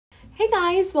Hey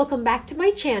guys, welcome back to my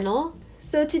channel.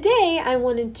 So today I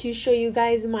wanted to show you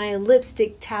guys my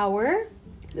lipstick tower.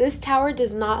 This tower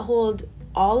does not hold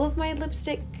all of my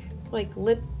lipstick, like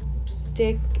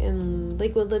lipstick and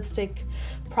liquid lipstick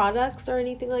products or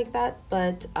anything like that,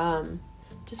 but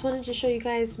just wanted to show you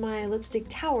guys my lipstick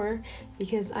tower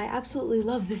because I absolutely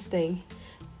love this thing,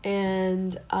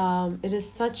 and it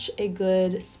is such a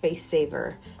good space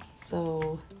saver.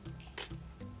 So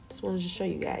just wanted to show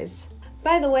you guys.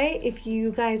 By the way, if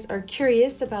you guys are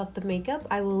curious about the makeup,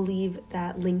 I will leave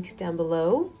that link down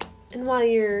below. And while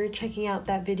you're checking out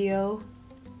that video,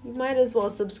 you might as well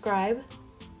subscribe.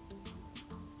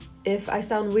 If I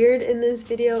sound weird in this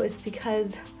video, it's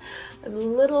because I'm a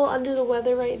little under the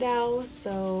weather right now,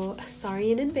 so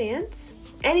sorry in advance.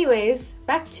 Anyways,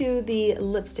 back to the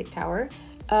lipstick tower.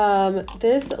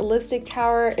 This lipstick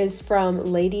tower is from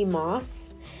Lady Moss,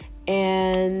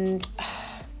 and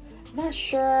I'm not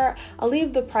sure. I'll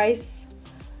leave the price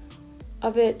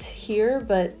of it here,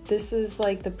 but this is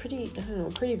like the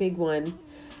pretty big one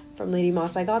from Lady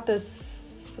Moss. I got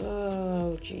this,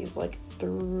 oh geez, like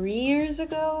 3 years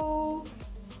ago.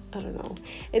 I don't know.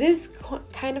 It is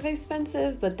kind of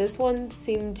expensive, but this one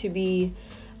seemed to be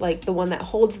like the one that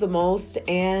holds the most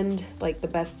and like the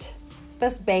best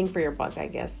bang for your buck, I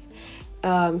guess.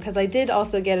 Because I did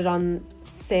also get it on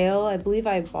sale. I believe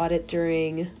I bought it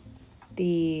during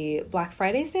the Black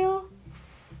Friday sale.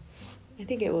 I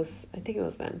think it was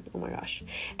then. Oh my gosh.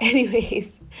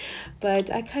 Anyways,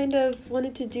 but I kind of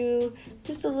wanted to do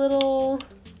just a little,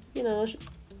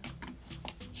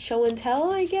 show and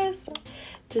tell, I guess,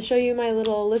 to show you my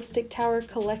little lipstick tower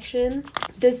collection.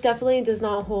 This definitely does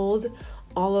not hold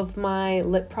all of my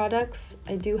lip products.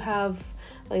 I do have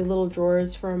like little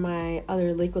drawers for my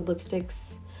other liquid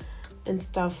lipsticks and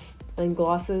stuff and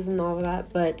glosses and all of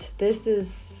that, but this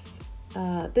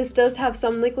does have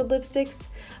some liquid lipsticks,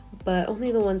 but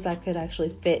only the ones that could actually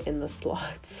fit in the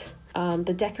slots.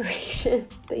 The decoration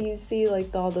that you see,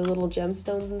 like all the little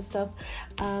gemstones and stuff,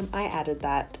 I added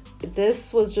that.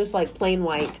 This was just like plain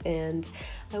white, and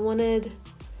I wanted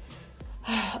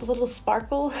a little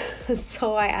sparkle,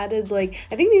 so I added, like,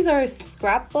 I think these are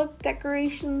scrapbook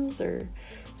decorations or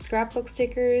scrapbook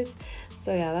stickers.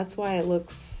 So yeah, that's why it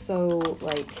looks so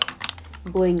like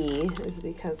blingy, is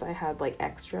because I had like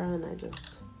extra and I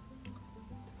just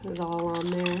put it all on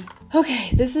there. Okay,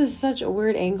 this is such a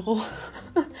weird angle.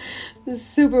 This is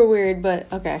super weird,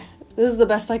 but okay, this is the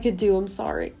best I could do. I'm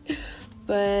sorry.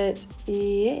 But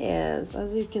yes,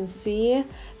 as you can see,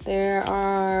 there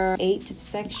are 8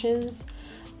 sections,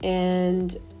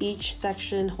 and each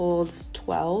section holds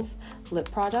 12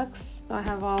 lip products. I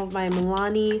have all of my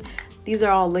Milani. These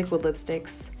are all liquid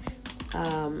lipsticks.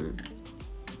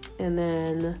 And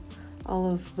then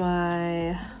all of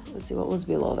my, let's see, what was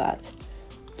below that?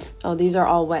 Oh, these are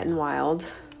all Wet n Wild.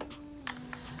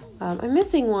 I'm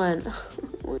missing one.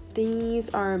 These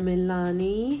are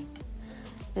Milani,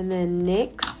 and then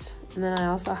NYX, and then I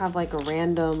also have like a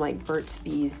random like Burt's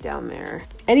Bees down there.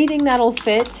 Anything that'll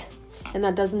fit and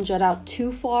that doesn't jut out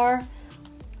too far,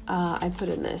 I put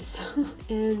in this.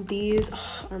 And these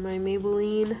are my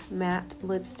Maybelline matte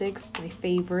lipsticks, my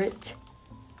favorite,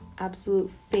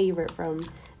 absolute favorite from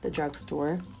the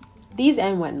drugstore. These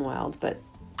and Wet n Wild, but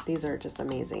these are just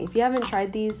amazing. If you haven't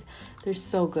tried these, they're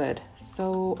so good,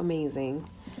 so amazing.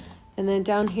 And then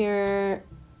down here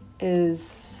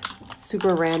is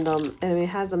super random, and it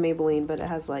has a Maybelline, but it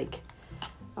has like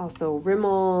also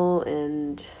Rimmel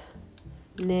and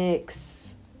NYX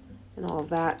and all of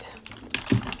that.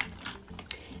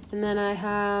 And then I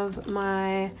have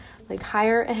my like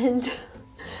higher end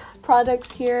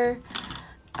products here.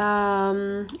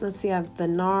 Let's see, I have the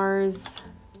NARS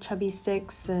Chubby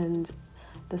Sticks and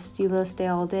the Stila Stay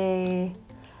All Day,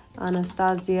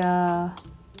 Anastasia,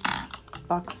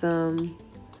 Buxom.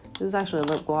 This is actually a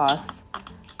lip gloss.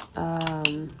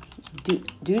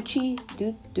 Duce.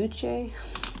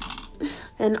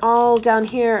 And all down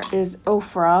here is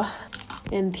Ofra.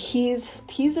 And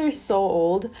these are so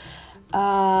old.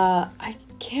 I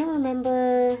can't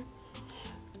remember.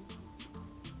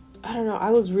 I don't know. I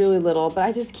was really little, but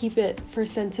I just keep it for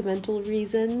sentimental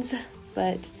reasons.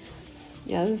 But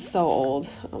yeah, this is so old.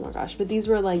 Oh my gosh. But these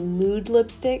were like nude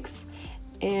lipsticks,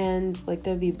 and like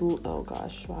there'd be blue. Oh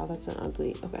gosh. Wow, that's an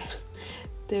ugly. Okay.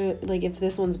 They're like, if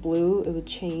this one's blue, it would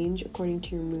change according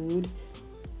to your mood.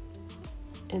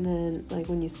 And then like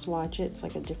when you swatch it, it's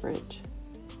like a different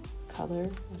color.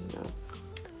 I don't know.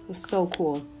 It was so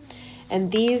cool.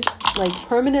 And these like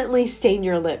permanently stain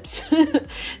your lips.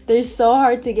 They're so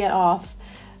hard to get off.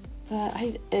 But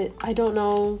I don't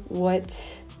know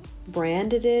what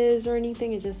brand it is or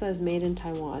anything. It just says made in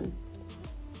Taiwan.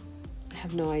 I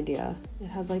have no idea. It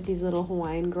has like these little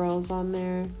Hawaiian girls on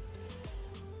there.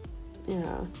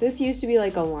 Yeah, this used to be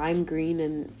like a lime green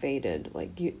and faded. Like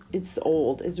it's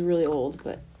old, it's really old,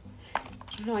 but I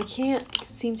don't know, I can't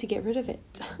seem to get rid of it.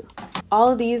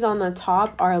 All of these on the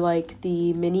top are like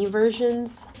the mini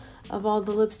versions of all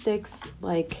the lipsticks,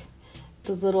 like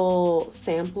those little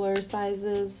sampler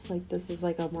sizes. Like this is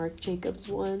like a Marc Jacobs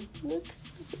one. Look,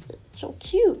 so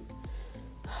cute.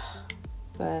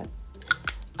 But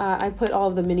I put all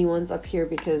of the mini ones up here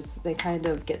because they kind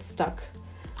of get stuck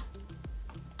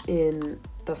in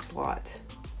the slot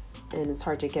and it's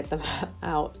hard to get them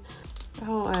out.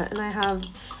 Oh, and I have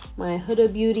my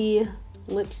Huda Beauty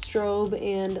lip strobe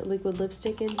and liquid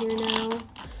lipstick in here now.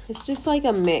 It's just like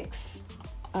a mix.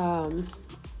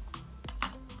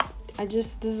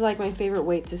 This is like my favorite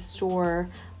way to store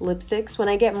lipsticks. When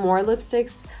I get more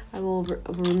lipsticks, I will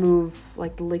remove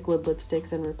like the liquid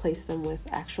lipsticks and replace them with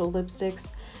actual lipsticks,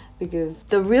 because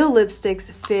the real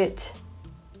lipsticks fit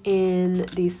in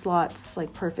these slots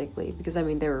like perfectly, because I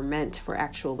mean they were meant for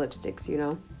actual lipsticks, you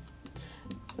know.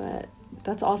 But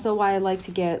that's also why I like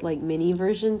to get like mini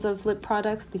versions of lip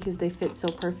products, because they fit so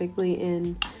perfectly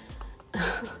in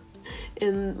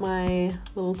in my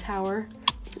little tower.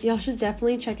 Y'all should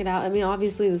definitely check it out. I mean,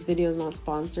 obviously this video is not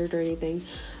sponsored or anything,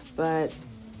 but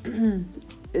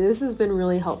this has been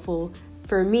really helpful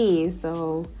for me.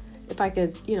 So if I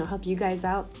could, you know, help you guys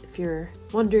out, if you're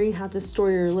wondering how to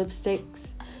store your lipsticks,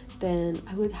 then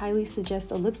I would highly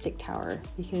suggest a lipstick tower,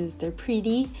 because they're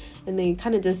pretty and they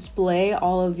kind of display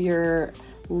all of your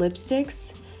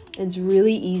lipsticks. It's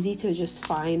really easy to just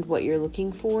find what you're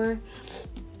looking for.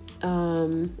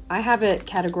 I have it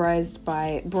categorized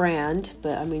by brand,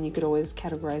 but I mean, you could always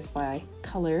categorize by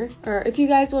color. Or if you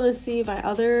guys want to see my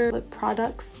other lip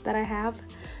products that I have,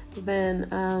 then,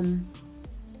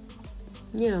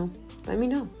 you know, let me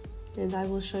know and I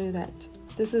will show you that.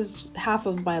 This is half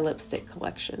of my lipstick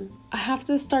collection. I have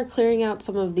to start clearing out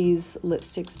some of these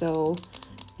lipsticks though,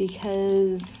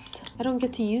 because I don't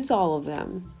get to use all of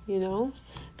them, you know?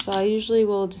 So I usually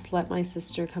will just let my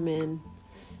sister come in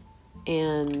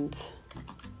and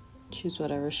choose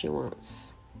whatever she wants.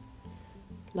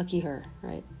 Lucky her,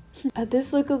 right?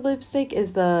 This liquid lipstick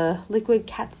is the Liquid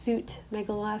Catsuit,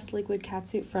 Mega Last Liquid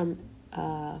Catsuit from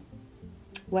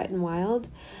Wet n Wild.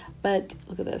 But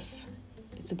look at this.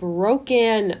 It's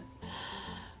broken.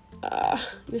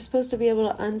 You're supposed to be able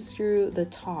to unscrew the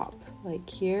top, like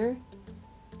here,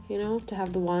 you know, to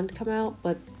have the wand come out,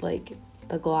 but like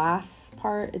the glass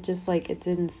part, it just like, it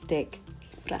didn't stick.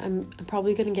 But I'm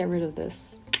probably gonna get rid of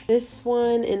this. This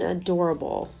one in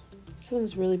Adorable. This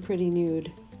one's really pretty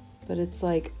nude, but it's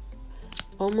like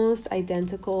almost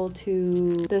identical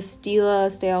to the Stila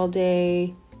Stay All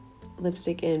Day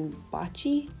lipstick in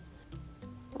Bocce.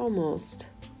 Almost.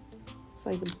 It's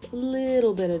like a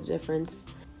little bit of difference.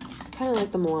 Kind of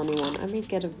like the Milani one. I may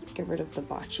get rid of the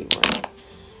Bocce one.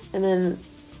 And then,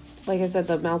 like I said,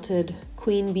 the Melted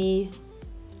Queen Bee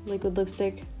liquid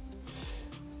lipstick.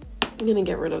 I'm gonna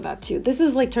get rid of that too. This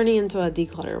is like turning into a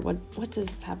declutter. What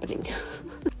is happening?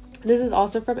 This is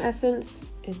also from Essence.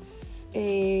 It's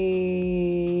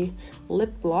a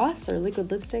lip gloss or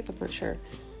liquid lipstick, I'm not sure.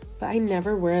 But I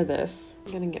never wear this.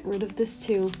 I'm gonna get rid of this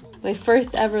too. My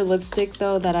first ever lipstick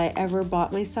though that I ever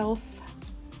bought myself.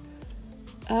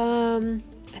 I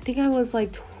think I was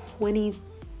like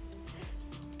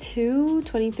 22,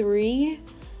 23.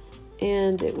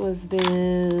 And it was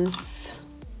this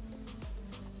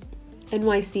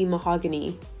NYC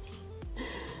Mahogany.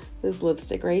 This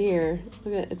lipstick right here.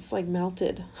 Look at it, it's like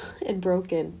melted and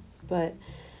broken, but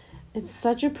it's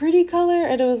such a pretty color,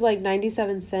 and it was like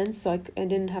 97 cents, so I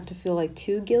didn't have to feel like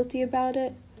too guilty about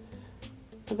it,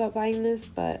 about buying this.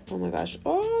 But oh my gosh,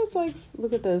 oh, it's like,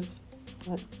 look at this.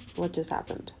 What just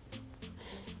happened?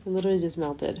 It literally just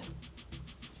melted.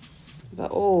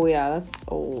 But oh yeah, that's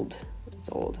old. It's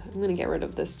old. I'm gonna get rid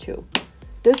of this too.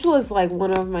 This was like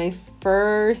one of my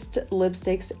first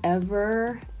lipsticks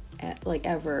ever, like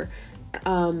ever.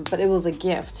 But it was a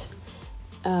gift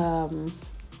from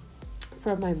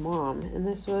my mom, and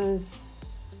this was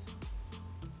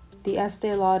the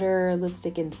Estee Lauder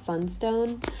lipstick in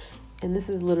Sunstone, and this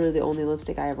is literally the only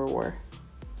lipstick I ever wore.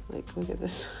 Like, look at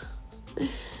this.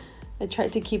 I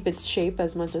tried to keep its shape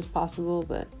as much as possible,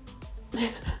 but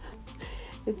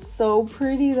it's so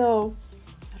pretty though.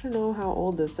 I don't know how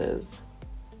old this is,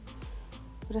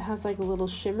 but it has like a little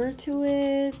shimmer to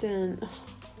it, and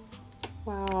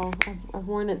wow, I've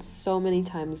worn it so many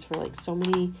times for like so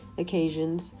many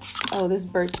occasions. Oh, this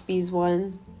Burt's Bees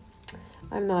one,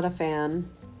 I'm not a fan.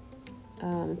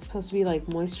 It's supposed to be like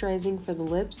moisturizing for the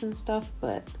lips and stuff,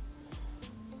 but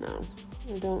no,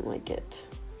 I don't like it.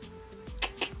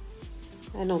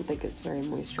 I don't think it's very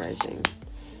moisturizing.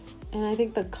 And I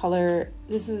think the color,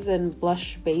 this is in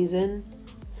Blush Basin.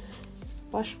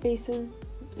 Blush Basin?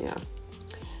 Yeah.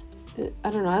 I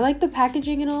don't know. I like the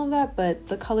packaging and all of that, but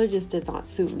the color just did not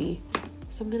suit me.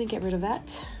 So I'm going to get rid of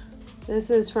that.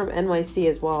 This is from NYC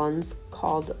as well, and it's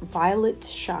called Violet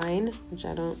Shine, which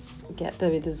I don't get.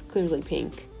 This is clearly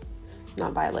pink,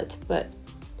 not violet, but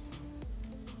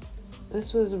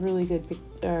this was a really good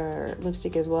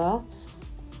lipstick as well,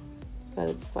 but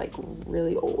it's like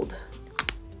really old.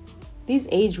 These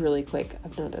age really quick,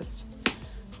 I've noticed.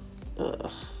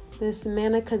 Ugh. This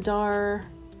Manna Kadar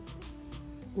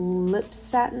Lip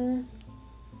Satin.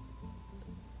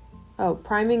 Oh,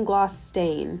 Priming Gloss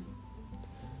Stain.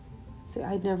 See,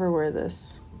 I'd never wear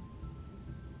this.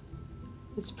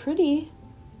 It's pretty,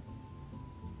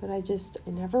 but I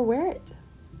never wear it.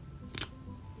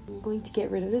 I'm going to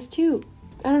get rid of this too.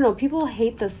 I don't know, people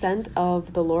hate the scent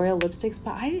of the L'Oreal lipsticks,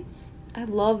 but I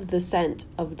love the scent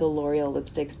of the L'Oreal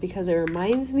lipsticks because it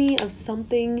reminds me of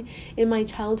something in my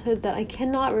childhood that I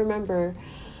cannot remember.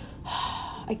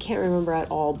 I can't remember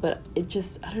at all, but it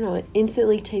just, I don't know, it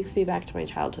instantly takes me back to my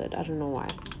childhood. I don't know why.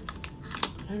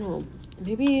 I don't know.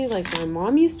 Maybe like my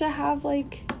mom used to have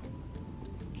like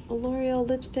a L'Oreal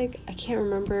lipstick. I can't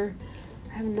remember.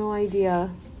 I have no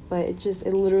idea, but it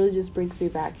literally just brings me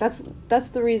back. That's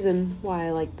the reason why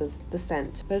I like the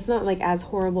scent. But it's not like as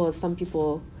horrible as some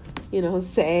people, you know,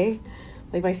 say.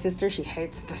 Like my sister, she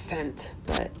hates the scent,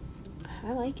 but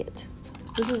I like it.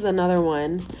 This is another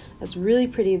one that's really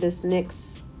pretty. This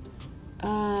NYX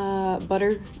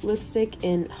butter lipstick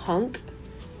in Hunk.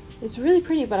 It's really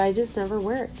pretty, but I just never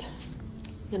wear it.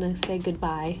 I'm gonna say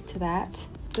goodbye to that.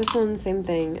 This one, same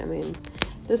thing. I mean,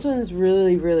 this one's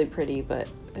really, really pretty, but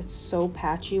it's so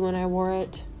patchy when I wore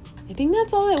it. I think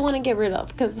that's all I want to get rid of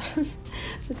because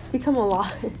it's become a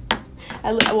lot.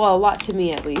 Well, a lot to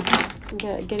me at least.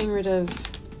 Getting rid of,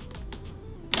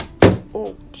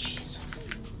 oh jeez,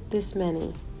 this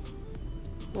many,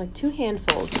 like 2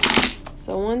 handfuls.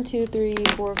 So 1, 2, 3,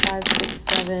 4, 5, 6,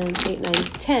 7, 8, 9,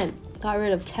 10. Got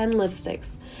rid of 10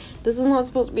 lipsticks. This is not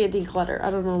supposed to be a declutter. I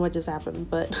don't know what just happened,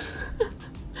 but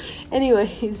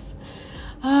anyways,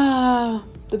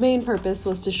 the main purpose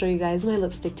was to show you guys my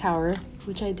lipstick tower,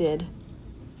 which I did.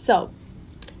 So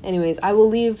anyways, I will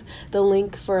leave the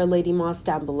link for Lady Moss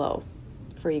down below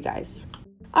for you guys.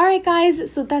 Alright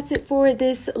guys, so that's it for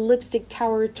this lipstick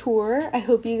tower tour. I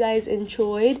hope you guys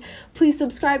enjoyed. Please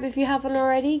subscribe if you haven't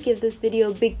already. Give this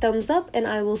video a big thumbs up, and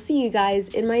I will see you guys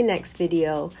in my next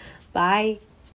video. Bye!